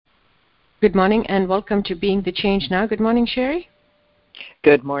Good morning and welcome to Being the Change Now. Good morning, Sherry.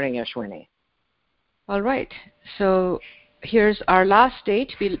 Good morning, Ashwini. All right. So here's our last day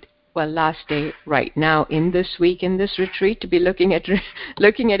last day right now in this week, in this retreat, to be looking at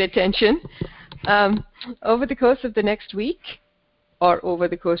attention. Over the course of the next week, or over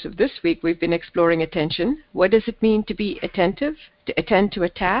the course of this week, we've been exploring attention. What does it mean to be attentive, to attend to a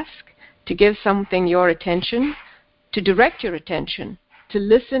task, to give something your attention, to direct your attention, to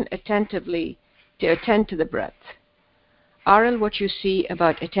listen attentively, to attend to the breath? RL, what you see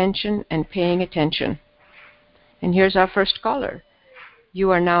about attention and paying attention. And here's our first caller. You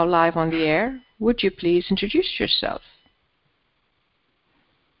are now live on the air. Would you please introduce yourself?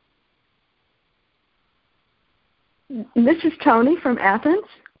 This is Tony from Athens.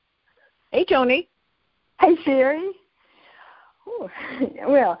 Hey, Tony. Hey, Sherry. Ooh.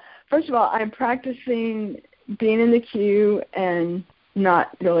 Well, first of all, I'm practicing being in the queue and not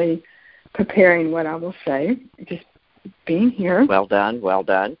really preparing what I will say, just being here. Well done.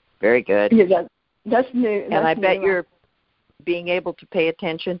 Very good. Yeah, that's new. And I bet you're being able to pay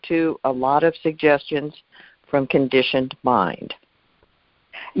attention to a lot of suggestions from conditioned mind.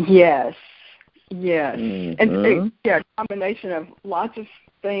 Yes. Mm-hmm. And a combination of lots of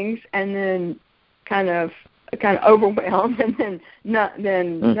things, and then kind of overwhelmed, and then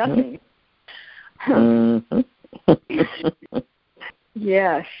nothing. Mm-hmm.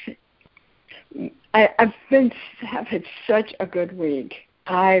 Yes. I've had such a good week.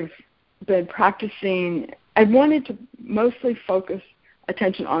 I've been practicing. I wanted to mostly turn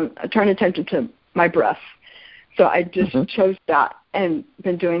attention to my breath. So I just chose that and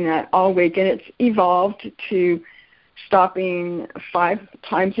been doing that all week. And it's evolved to stopping 5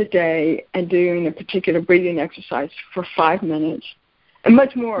 times a day and doing a particular breathing exercise for 5 minutes. And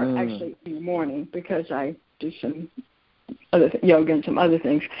much more, actually, in the morning, because I do some other yoga and some other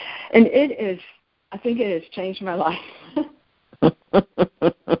things. And I think it has changed my life.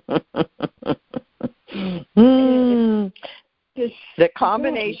 The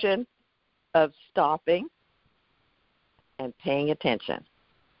combination of stopping and paying attention.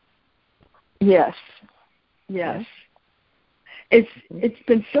 Yes. It's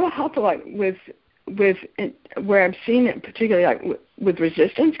been so helpful, like with where I'm seeing it, particularly like with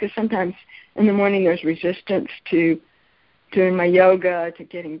resistance, because sometimes in the morning there's resistance to doing my yoga, to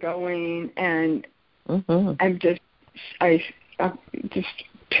getting going, and I just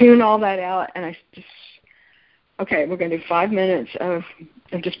tune all that out, and we're going to do 5 minutes of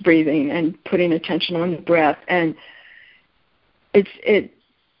just breathing and putting attention on the breath, and it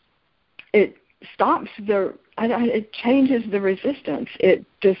stops it changes the resistance.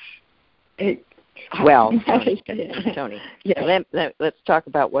 Well, Tony, yes. Let's talk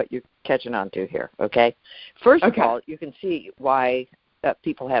about what you're catching on to here, okay? First of all, you can see why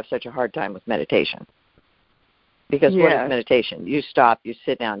people have such a hard time with meditation. Because what is meditation? You stop, you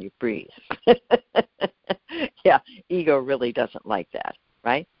sit down, you breathe. Yeah, ego really doesn't like that,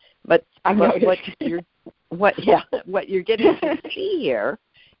 right? But what you're getting to see here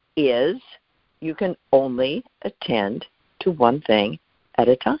is you can only attend to one thing at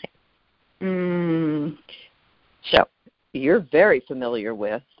a time. So you're very familiar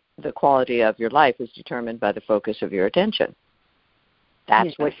with the quality of your life is determined by the focus of your attention.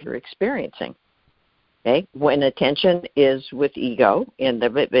 That's what you're experiencing. Okay? When attention is with ego in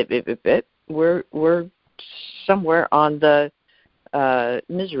the we're somewhere on the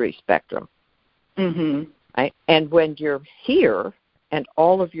misery spectrum. Right? And when you're here and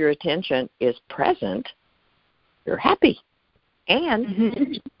all of your attention is present, you're happy.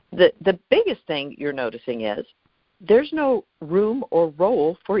 And the biggest thing you're noticing is there's no room or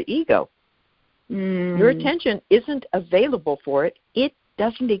role for ego. Your attention isn't available for it. It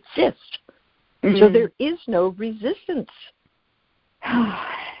doesn't exist. So there is no resistance.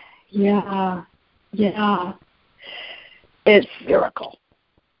 Yeah. It's miracle.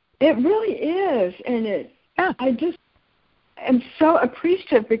 It really is. And I just am so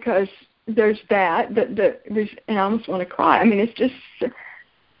appreciative because there's that, and I almost want to cry. I mean,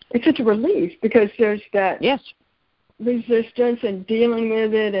 it's such a relief because there's that resistance and dealing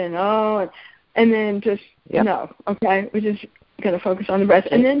with it and then just, we're just going to focus on the breath.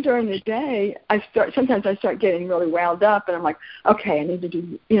 And then during the day, sometimes I start getting really wound up and I'm like, okay, I need to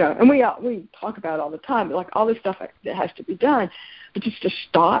do, and we talk about it all the time, but like all this stuff that has to be done, but just to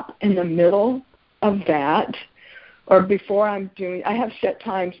stop in the middle of that or before I'm doing, I have set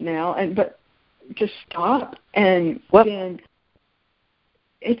times now, but just stop and then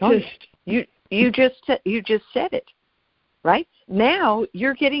you just said it, right? Now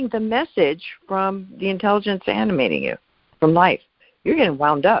you're getting the message from the intelligence animating you, from life. You're getting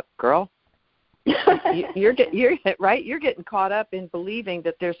wound up, girl. you're right. You're getting caught up in believing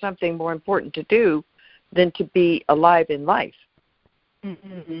that there's something more important to do than to be alive in life.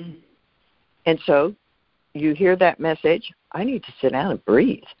 Mm-hmm. And so you hear that message, I need to sit down and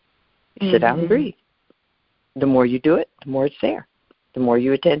breathe. Sit down and breathe. The more you do it, the more it's there. The more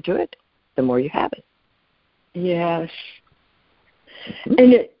you attend to it, the more you have it. Yes.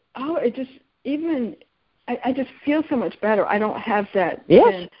 And it just, even, I just feel so much better. I don't have that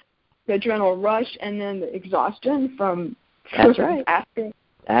the adrenal rush and then the exhaustion from That's right. asking.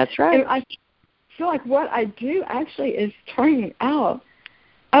 That's right. And I feel like what I do actually is turning out.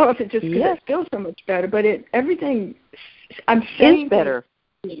 I don't know if it's just because it feels so much better, but everything I'm saying is better.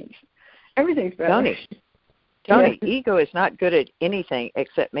 Everything's better. Tony, ego is not good at anything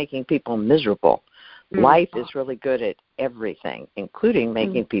except making people miserable. Life is really good at everything, including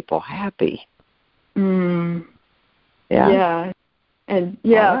making people happy. Yeah. Yeah. And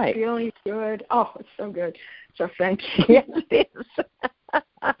right. Feeling good. Oh, it's so good. So thank you. Yes, it is.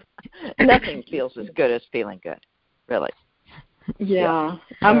 Nothing feels as good as feeling good, really. Yeah.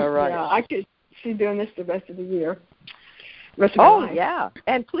 All right. Yeah, I could see doing this the rest of the year. Rest of my life. Yeah.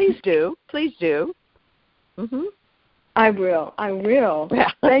 And please do. Please do. Mm-hmm. I will.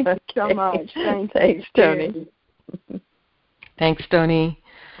 Yeah. Thank you so much. Thanks, Tony. Thanks, Tony.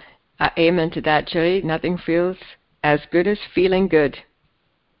 Amen to that, Julie. Nothing feels as good as feeling good.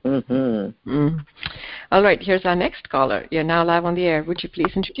 Mm-hmm. All right, here's our next caller. You're now live on the air. Would you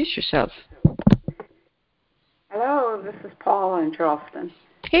please introduce yourself? Hello, this is Paula in Charleston.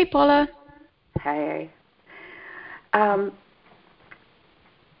 Hey, Paula. Hey.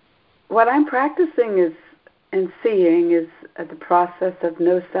 What I'm practicing is and seeing is the process of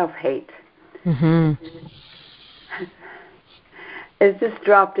no self-hate. It just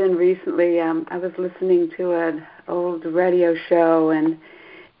dropped in recently. I was listening to an old radio show, and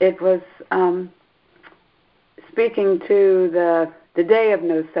it was speaking to the day of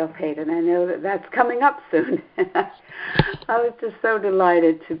no self-hate, and I know that that's coming up soon. I was just so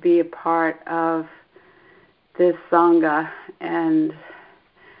delighted to be a part of this Sangha and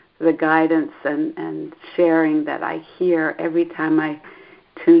the guidance and sharing that I hear every time I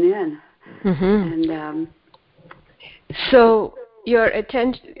tune in. And so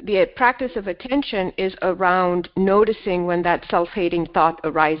the practice of attention is around noticing when that self-hating thought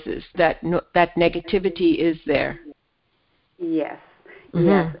arises, that negativity is there. Yes,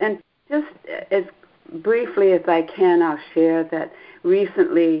 yes. And just as briefly as I can, I'll share that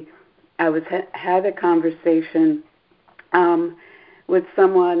recently I had a conversation with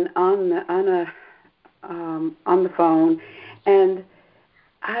someone on the phone, and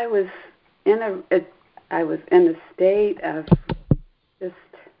I was in a state of just,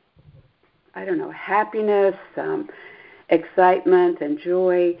 I don't know, happiness, excitement, and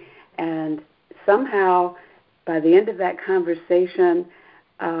joy, and somehow by the end of that conversation,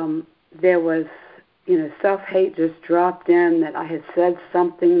 there was, self-hate just dropped in, that I had said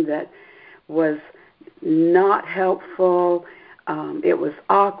something that was not helpful. It was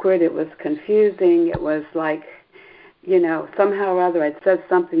awkward. It was confusing. It was like, somehow or other I'd said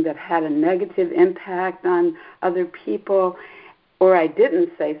something that had a negative impact on other people, or I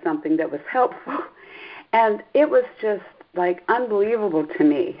didn't say something that was helpful. And it was just like unbelievable to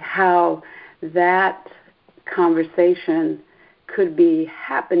me how that conversation could be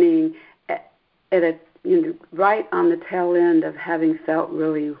happening at a right on the tail end of having felt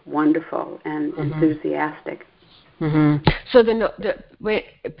really wonderful and enthusiastic. So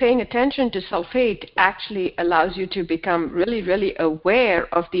paying attention to self-hate actually allows you to become really, really aware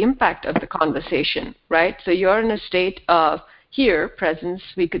of the impact of the conversation, right? So you're in a state of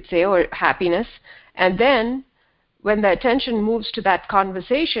presence, we could say, or happiness, and then when the attention moves to that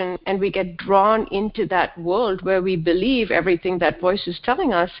conversation and we get drawn into that world where we believe everything that voice is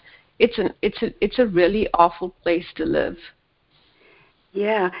telling us, it's a really awful place to live.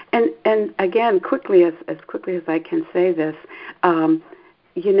 Yeah, and again, as quickly as I can say this, I'm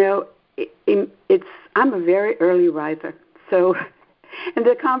a very early riser, so, and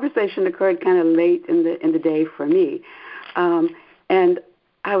the conversation occurred kind of late in the day for me, and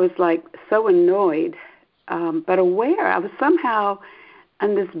I was like so annoyed, but aware. I was somehow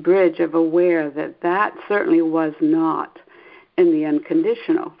on this bridge of aware that certainly was not in the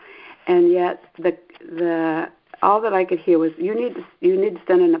unconditional, and yet the all that I could hear was, you need to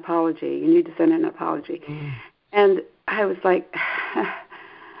send an apology. You need to send an apology. And I was like,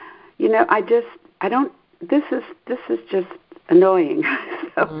 this is just annoying.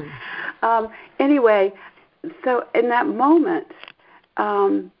 So, anyway, so in that moment,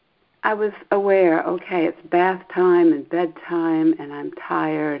 I was aware, okay, it's bath time and bedtime, and I'm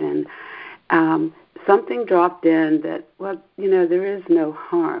tired, and something dropped in that, well, there is no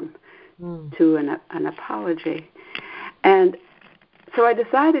harm to an apology. And so I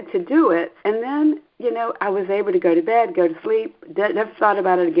decided to do it, and then, I was able to go to bed, go to sleep, never thought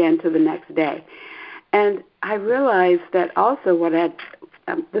about it again till the next day. And I realized that also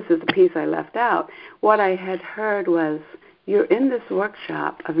this is the piece I left out, what I had heard was, you're in this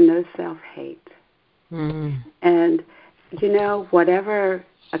workshop of no self-hate. And, whatever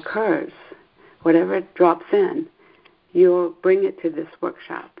occurs, whatever drops in, you'll bring it to this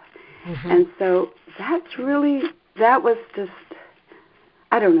workshop. And so that was just,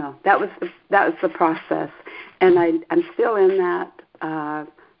 I don't know, that was the process. And I'm still in that,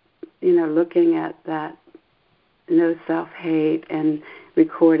 looking at that no self-hate and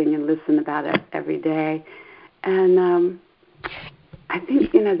recording and listening about it every day. And I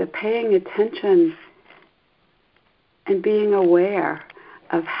think, the paying attention and being aware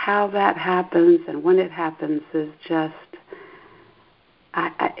of how that happens and when it happens is just,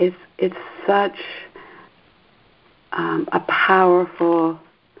 it's such a powerful,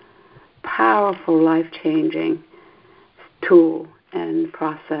 life-changing tool and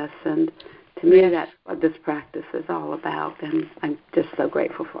process. And to me, that's what this practice is all about, and I'm just so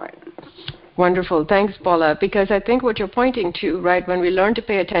grateful for it. Wonderful. Thanks, Paula. Because I think what you're pointing to, right, when we learn to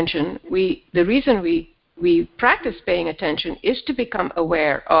pay attention, the reason we practice paying attention is to become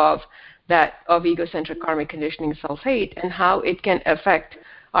aware of egocentric karmic conditioning, self-hate, and how it can affect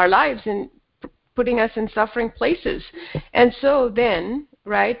our lives in putting us in suffering places. And so then,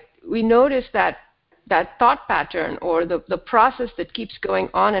 right, we notice that thought pattern or the process that keeps going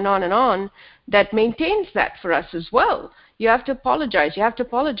on and on and on that maintains that for us as well. You have to apologize.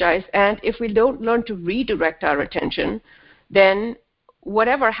 And if we don't learn to redirect our attention, then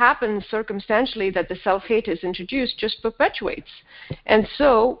whatever happens circumstantially that the self-hate is introduced just perpetuates. And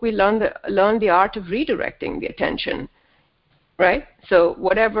so we learn the art of redirecting the attention, right? So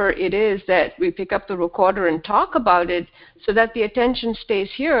whatever it is that we pick up the recorder and talk about it so that the attention stays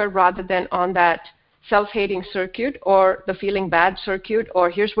here rather than on that self-hating circuit or the feeling bad circuit,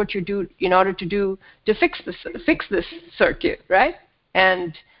 or here's what you do in order to fix this circuit, right?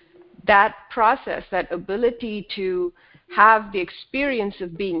 And that process, that ability to have the experience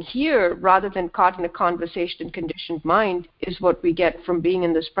of being here rather than caught in a conversation and conditioned mind is what we get from being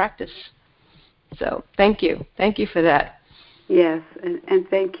in this practice. So thank you for that. Yes, and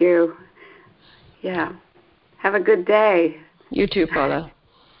thank you. Yeah, have a good day. You too, Paula.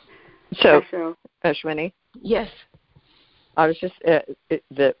 So, Ashwini? Yes. I was just,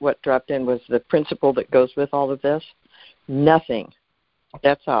 what dropped in was the principle that goes with all of this. Nothing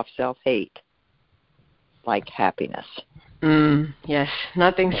sets off self-hate like happiness. Yes,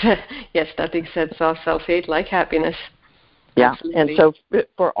 nothing sets off self-hate like happiness. Yeah, Absolutely. And so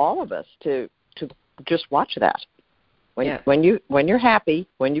for all of us to just watch that. When you're happy,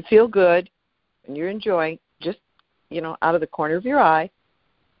 when you feel good, when you're enjoying, just, out of the corner of your eye,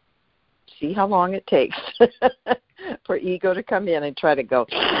 see how long it takes for ego to come in and try to go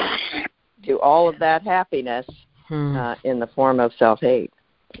do all of that happiness in the form of self-hate.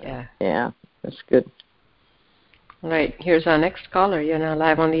 Yeah, that's good. All right, here's our next caller. You're now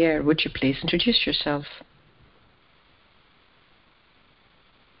live on the air. Would you please introduce yourself?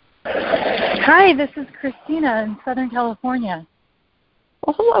 Hi, this is Christina in Southern California.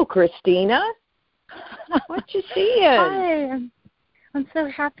 Well, hello, Christina. What you seeing? Hi, I'm so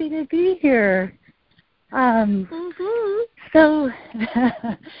happy to be here. So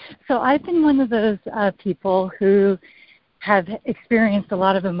I've been one of those people who have experienced a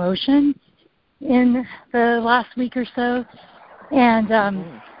lot of emotion in the last week or so, and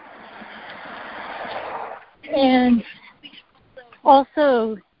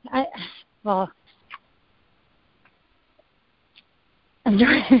also I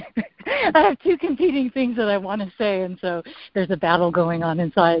have two competing things that I want to say, and so there's a battle going on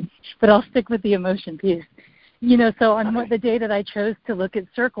inside. But I'll stick with the emotion piece. So on the day that I chose to look at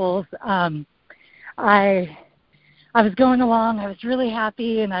circles, I was going along. I was really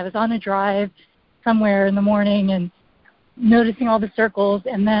happy, and I was on a drive somewhere in the morning and noticing all the circles.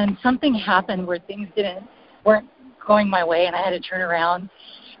 And then something happened where things weren't going my way, and I had to turn around.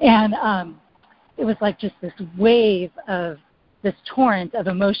 And it was like just this wave of this torrent of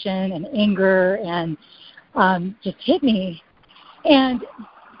emotion and anger and just hit me. And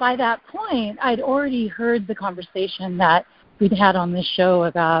by that point, I'd already heard the conversation that we'd had on this show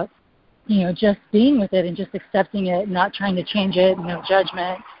about, just being with it and just accepting it, not trying to change it, no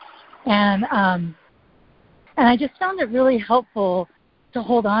judgment. And I just found it really helpful to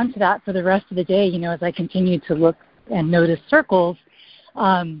hold on to that for the rest of the day, as I continued to look and notice circles.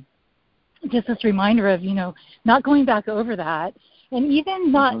 just this reminder of, not going back over that, and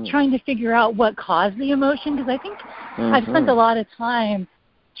even not trying to figure out what caused the emotion, because I think I've spent a lot of time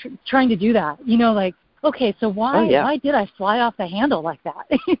trying to do that. Like, okay, so why did I fly off the handle like that?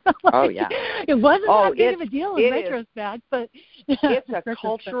 It wasn't that big of a deal in retrospect, but it's a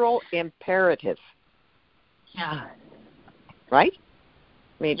cultural imperative. Yeah. Right?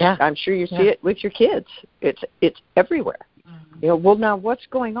 I mean, I'm sure you see it with your kids. It's everywhere. Well, now what's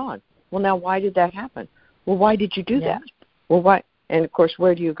going on? Well, now why did that happen? Well, why did you do that? Well, why? And of course,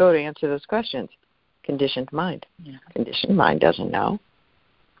 where do you go to answer those questions? Conditioned mind. Yeah. Conditioned mind doesn't know.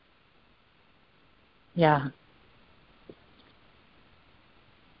 Yeah.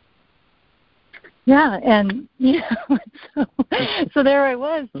 Yeah, and so there I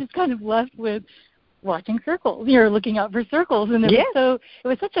was, just kind of left with watching circles. You're looking out for circles, and it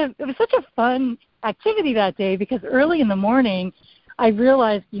was such a fun activity that day, because early in the morning, I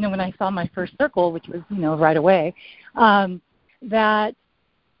realized, when I saw my first circle, which was right away, that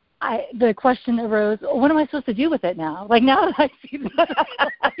the question arose, what am I supposed to do with it now? Like, now that I see this, what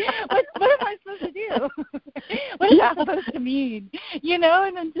am I supposed to do? What is that supposed to mean? And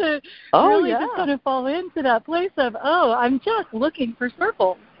then to really just kind of fall into that place of, I'm just looking for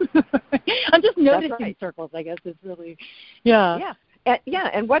circles. I'm just noticing circles, I guess, is really, Yeah.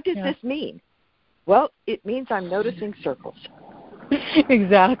 And what does this mean? Well, it means I'm noticing circles.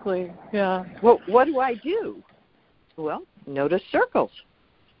 Exactly, yeah. Well, what do I do? Well, notice circles.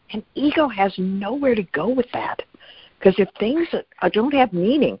 And ego has nowhere to go with that. Because if things don't have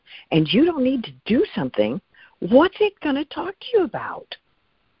meaning and you don't need to do something, what's it going to talk to you about?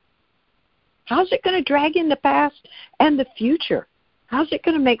 How's it going to drag in the past and the future? How's it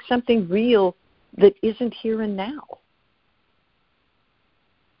going to make something real that isn't here and now?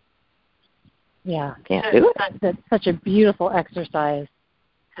 Yeah. Can't do it. That's such a beautiful exercise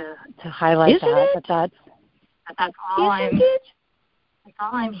to highlight that's all That's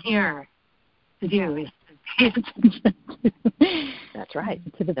all I'm here to do, is to pay attention to. That's right.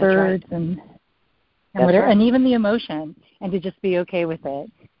 To the birds and whatever, and even the emotion, and to just be okay with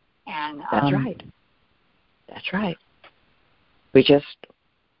it. And That's right.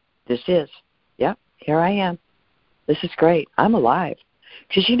 Here I am. This is great. I'm alive.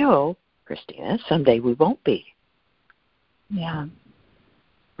 Because Christina, someday we won't be. Yeah.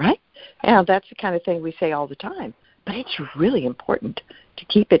 Right? Now, that's the kind of thing we say all the time. But it's really important to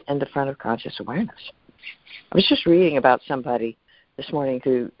keep it in the front of conscious awareness. I was just reading about somebody this morning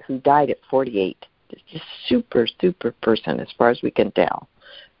who died at 48. Just a super, super person as far as we can tell,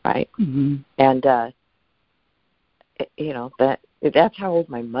 right? Mm-hmm. And, that's how old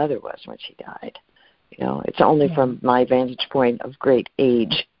my mother was when she died. It's only from my vantage point of great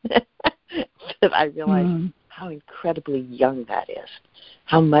age that I realize how incredibly young that is.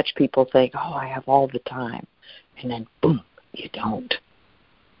 How much people think, I have all the time. And then, boom, you don't.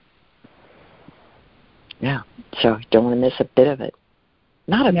 Yeah. So you don't want to miss a bit of it.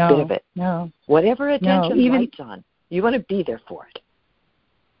 Not a bit of it. No. Whatever attention lights on, you want to be there for it.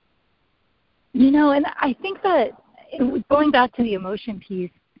 And I think that going back to the emotion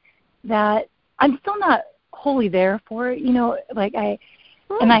piece, that I'm still not wholly there for it.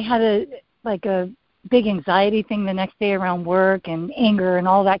 And I had a big anxiety thing the next day around work, and anger and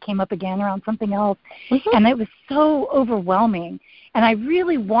all that came up again around something else. And it was so overwhelming. And I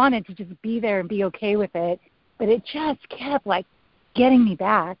really wanted to just be there and be okay with it, but it just kept getting me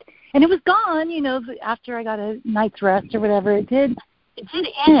back. And it was gone, after I got a night's rest or whatever. It did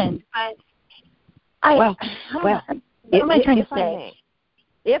end, but what am I trying to say?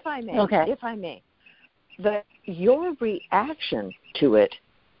 If I may, your reaction to it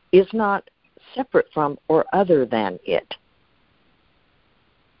is not separate from or other than it.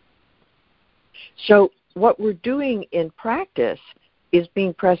 So what we're doing in practice is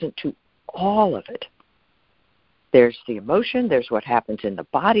being present to all of it. There's the emotion, there's what happens in the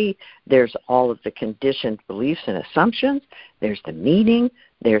body, there's all of the conditioned beliefs and assumptions, there's the meaning,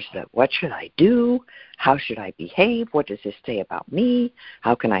 there's the what should I do, how should I behave, what does this say about me,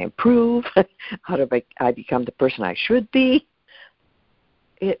 how can I improve, how do I become the person I should be.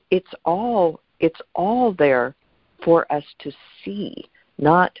 It's all there for us to see.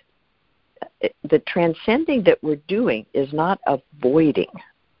 Not the transcending that we're doing is not avoiding.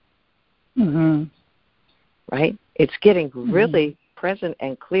 Mm-hmm. Right? It's getting really present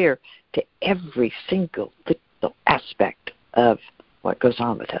and clear to every single little aspect of what goes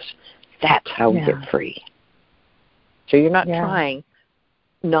on with us. That's how we get free. So you're not trying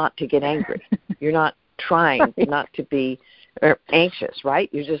not to get angry. You're not trying not to be anxious, right?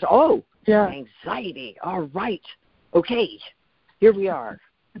 You're just, anxiety. All right. Okay. Here we are.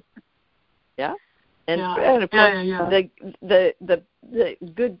 Yeah. And, yeah. and of course, the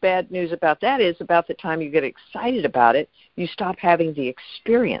good bad news about that is about the time you get excited about it, you stop having the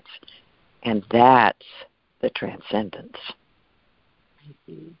experience, and that's the transcendence.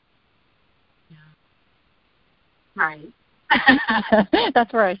 Right.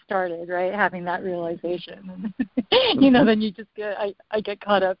 That's where I started, right? Having that realization. Then you just I get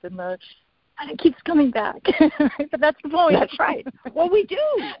caught up in the, and it keeps coming back. But that's the point. That's right. Well, we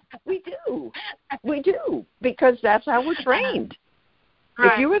do, because that's how we're trained.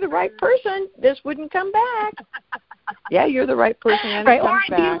 Right. If you were the right person, this wouldn't come back. Yeah, you're the right person, and right. it comes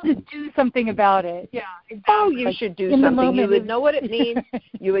back. Or back. I'd be able to do something about it. Yeah, exactly. Oh, you should do something. You would know what it means.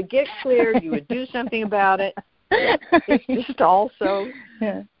 You would get clear. You would do something about it. It's just also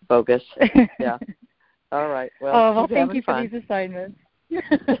bogus. Yeah. All right. Well, thank you fun. for these assignments.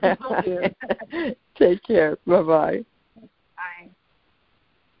 Take care. Bye-bye. Bye.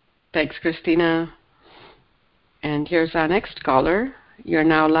 Thanks, Christina. And here's our next caller. You're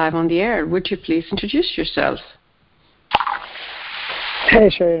now live on the air. Would you please introduce yourself? Hey,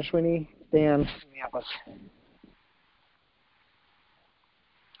 Sherry and Ashwini. Dan, Minneapolis.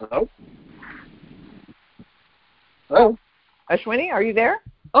 Hello? Hello? Ashwini, are you there?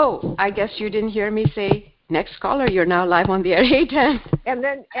 Oh, I guess you didn't hear me say, next caller, you're now live on the air. Hey, Dan. And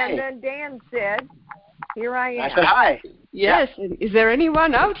then Dan said, here I am. I said hi. Yes. Yeah. Is there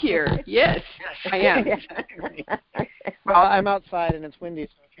anyone out here? Yes, I am. Well, I'm outside and it's windy,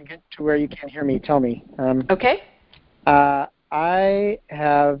 so if you get to where you can't hear me, tell me. Okay. I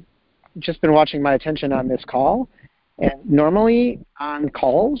have just been watching my attention on this call, and normally on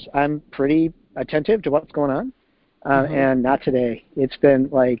calls, I'm pretty attentive to what's going on, and not today. It's been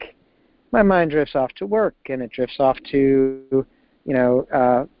like my mind drifts off to work, and it drifts off to,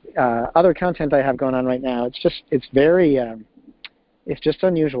 other content I have going on right now. It's just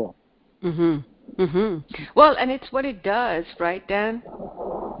unusual. Well, and it's what it does, right, Dan?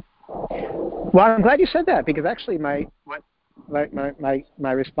 Well, I'm glad you said that, because actually my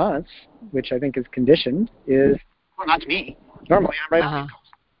response, which I think is conditioned, is, well, not to me. Normally I'm right on these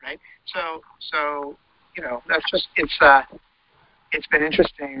calls, right? So that's just it's been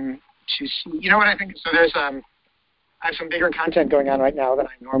interesting to see. You know what I think? So there's I have some bigger content going on right now than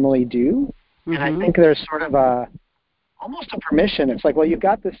I normally do, and I think there's sort of almost a permission. It's like, well, you've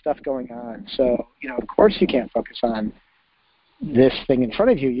got this stuff going on, so of course you can't focus on this thing in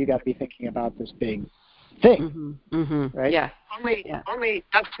front of you. You got to be thinking about this big thing, right? Yeah. Only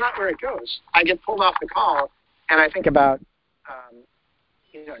that's not where it goes. I get pulled off the call, and I think about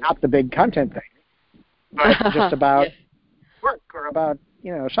not the big content thing, but just about work or about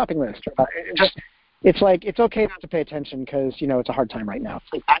shopping list or about it's like it's okay not to pay attention because it's a hard time right now.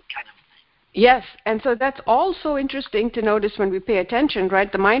 It's like that kind of. Yes, and so that's also interesting to notice when we pay attention,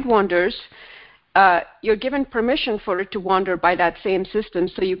 right? The mind wanders. You're given permission for it to wander by that same system,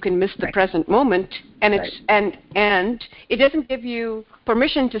 so you can miss the present moment, and and it doesn't give you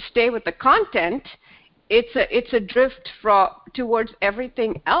permission to stay with the content. It's a drift towards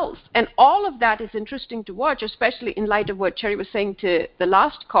everything else, and all of that is interesting to watch, especially in light of what Cherry was saying to the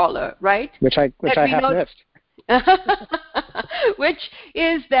last caller, right? Which I have missed. Which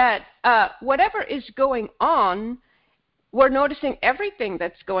is that whatever is going on, we're noticing everything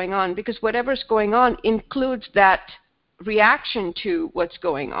that's going on, because whatever's going on includes that reaction to what's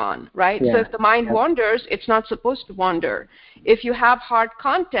going on, right? Yeah. So if the mind wanders, it's not supposed to wander. If you have hard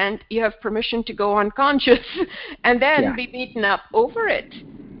content, you have permission to go unconscious and then be beaten up over it,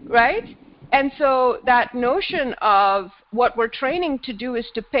 right? And so that notion of what we're training to do is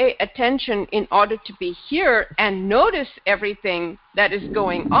to pay attention in order to be here and notice everything that is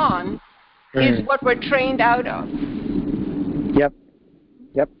going on is what we're trained out of.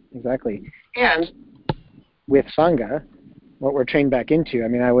 Yep, exactly. And with Sangha, what we're trained back into, I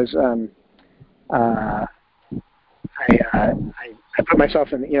mean, I was, I put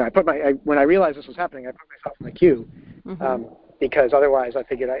myself in, when I realized this was happening, I put myself in the queue, because otherwise I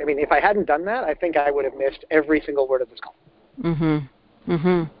figured, if I hadn't done that, I think I would have missed every single word of this call.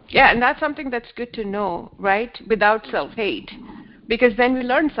 Yeah, and that's something that's good to know, right? Without self-hate, because then we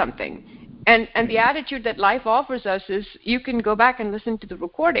learn something. And the attitude that life offers us is you can go back and listen to the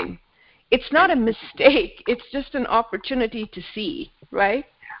recording. It's not a mistake. It's just an opportunity to see, right?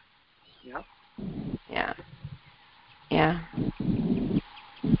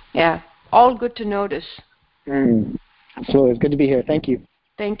 Yeah. All good to notice. Absolutely. It's good to be here. Thank you.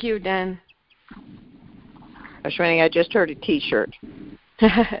 Thank you, Dan. Ashwini, I just heard a T-shirt.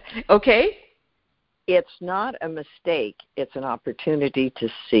 Okay. It's not a mistake. It's an opportunity to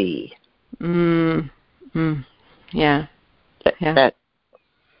see. Yeah.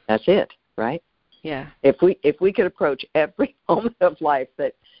 That's it. right? Yeah. If we could approach every moment of life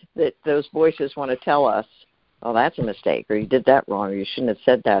that those voices want to tell us, oh, that's a mistake, or you did that wrong, or you shouldn't have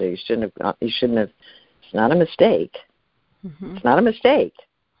said that, or you shouldn't have. It's not a mistake. Mm-hmm. It's not a mistake.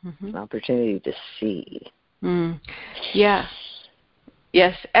 Mm-hmm. It's an opportunity to see. Mm. Yeah.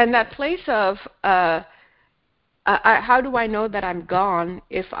 Yes, and that place of how do I know that I'm gone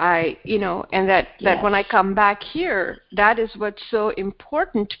if I, and that when I come back here, that is what's so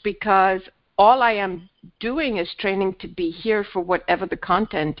important, because all I am doing is training to be here for whatever the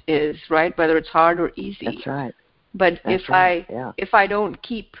content is, right? Whether it's hard or easy. That's right. But That's if I don't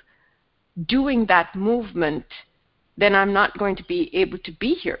keep doing that movement, then I'm not going to be able to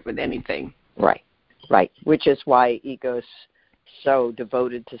be here with anything. Right. Right. Which is why ego's so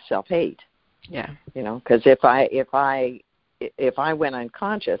devoted to self-hate. Yeah. Because if I went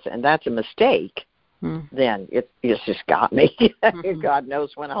unconscious and that's a mistake, then it's just got me. God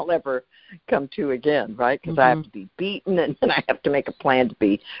knows when I'll ever come to again, right? Because I have to be beaten, and then I have to make a plan to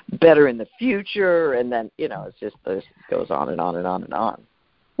be better in the future, and then it's just it goes on and on and on and on.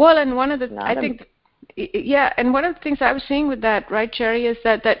 Well, and one of the and one of the things I was seeing with that, right, Cherry, is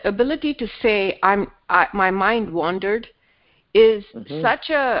that ability to say my mind wandered is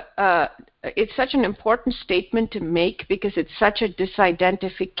such it's such an important statement to make, because it's such a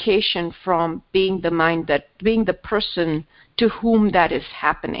disidentification from being the person to whom that is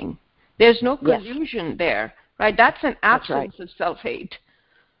happening. There's no collusion there, right? That's an absence of self-hate.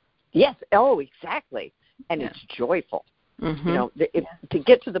 Yes. Oh, exactly. And it's joyful. To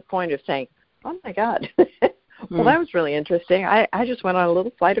get to the point of saying, oh my God, well, that was really interesting. I just went on a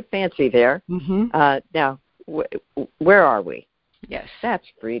little flight of fancy there. Now, where are we? Yes. That's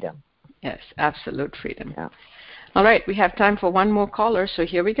freedom. Yes, absolute freedom. Yeah. All right, we have time for one more caller, so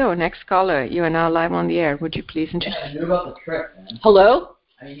here we go. Next caller, you are now live on the air. Would you please introduce yourself? I knew about the trick, man. Hello?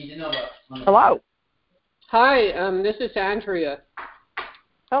 I mean, you didn't know about Hello. Hi, this is Andrea.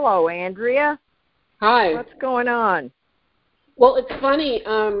 Hello, Andrea. Hi. What's going on? Well, it's funny.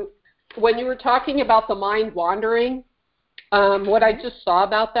 When you were talking about the mind wandering, what I just saw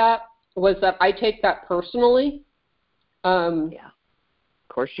about that was that I take that personally. Yeah. Of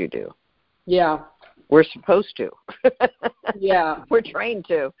course you do. Yeah. We're supposed to. Yeah. We're trained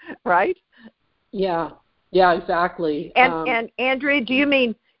to, right? Yeah. Yeah, exactly. And Andrea, do you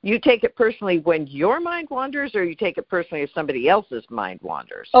mean you take it personally when your mind wanders, or you take it personally if somebody else's mind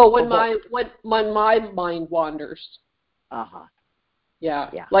wanders? Oh, when my mind wanders. Uh-huh. Yeah.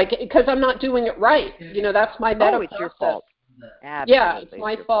 Like, because I'm not doing it right. That's my meta process. It's your fault. Absolutely. Yeah, it's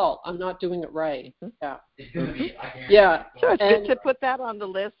my fault. I'm not doing it right. Yeah. Yeah. So it's good to put that on the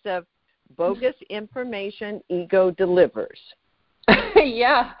list of bogus information ego delivers.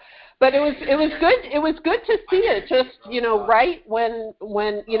 Yeah. But it was good. It was good to see it just, right when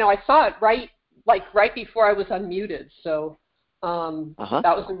I saw it right before I was unmuted. So that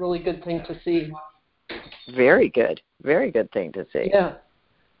was a really good thing to see. Very good. Very good thing to see. Yeah.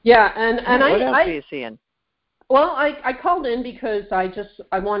 Yeah, and what else are you seeing? Well, I called in because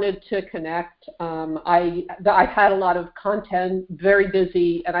I wanted to connect. I've had a lot of content, very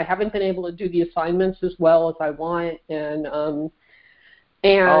busy, and I haven't been able to do the assignments as well as I want. And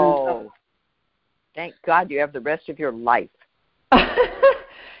thank God you have the rest of your life.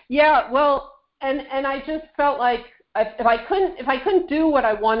 Yeah, well, and I just felt like if I couldn't do what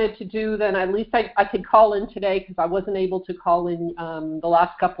I wanted to do, then at least I could call in today, because I wasn't able to call in the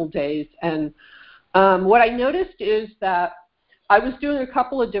last couple of days. And what I noticed is that I was doing a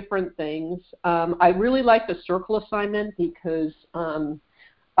couple of different things. I really like the circle assignment because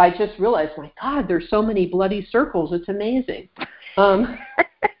I just realized, my God, there's so many bloody circles. It's amazing.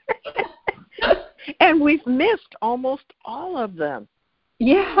 And we've missed almost all of them.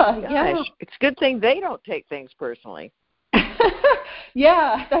 Yeah, yeah. It's a good thing they don't take things personally.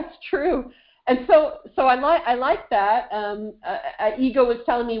 Yeah, that's true. And so I like that. Ego was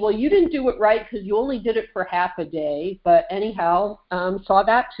telling me, well, you didn't do it right because you only did it for half a day. But anyhow, saw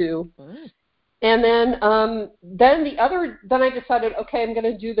that too. And then I decided, okay, I'm going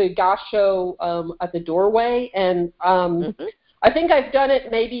to do the Gasho at the doorway. And I think I've done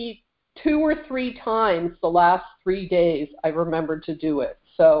it maybe 2 or 3 times the last 3 days. I remembered to do it.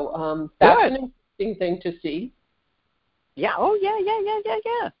 So that's an interesting thing to see. Yeah. Oh,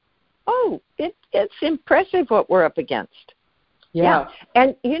 yeah. Oh, it's impressive what we're up against. Yeah.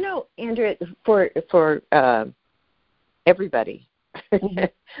 And, Andrea, for everybody,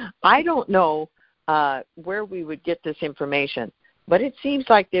 I don't know where we would get this information, but it seems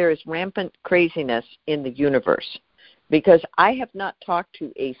like there is rampant craziness in the universe, because I have not talked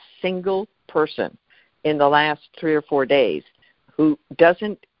to a single person in the last 3 or 4 days who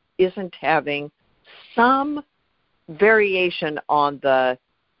isn't having some variation on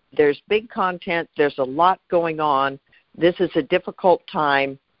there's big content, there's a lot going on, this is a difficult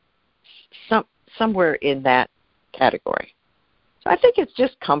time, somewhere in that category. So I think it's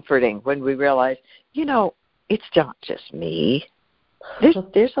just comforting when we realize, it's not just me.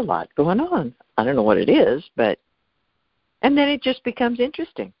 There's a lot going on. I don't know what it is, and then it just becomes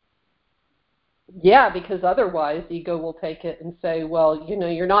interesting. Yeah, because otherwise ego will take it and say, well,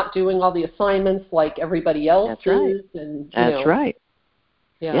 you're not doing all the assignments like everybody else That's right. is. And, That's right.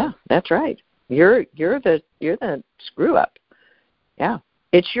 Yeah, that's right. You're the screw up. Yeah,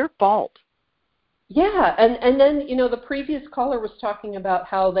 it's your fault. Yeah, and then the previous caller was talking about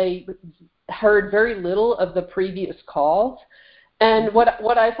how they heard very little of the previous calls, and what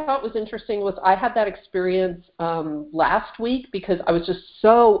I thought was interesting was I had that experience last week because I was just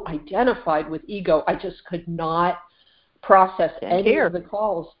so identified with ego, I just could not process any of the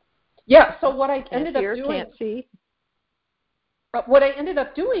calls. Yeah, so what I ended up doing. Can't see. What I ended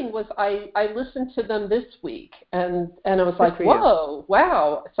up doing was I listened to them this week, and I was like, whoa,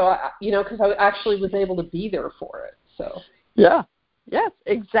 wow. So, because I actually was able to be there for it. So. Yeah, yes,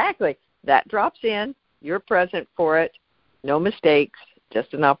 exactly. That drops in. You're present for it. No mistakes.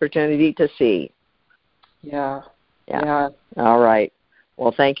 Just an opportunity to see. Yeah. All right.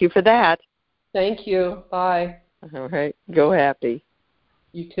 Well, thank you for that. Thank you. Bye. All right. Go happy.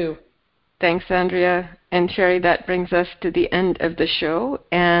 You too. Thanks, Andrea. And Sherry, that brings us to the end of the show.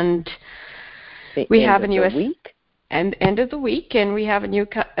 And we have a new week. And end of the week, and we have a new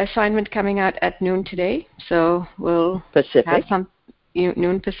assignment coming out at noon today. So we'll have some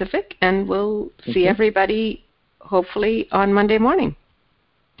noon Pacific, and we'll see everybody hopefully on Monday morning,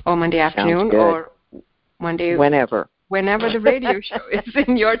 or Monday afternoon, or Monday whenever the radio show is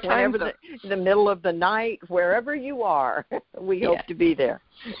in your time zone. The middle of the night, wherever you are. We hope to be there.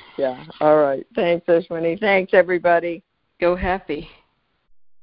 Yeah. All right. Thanks, Ashwini. Thanks, everybody. Go happy.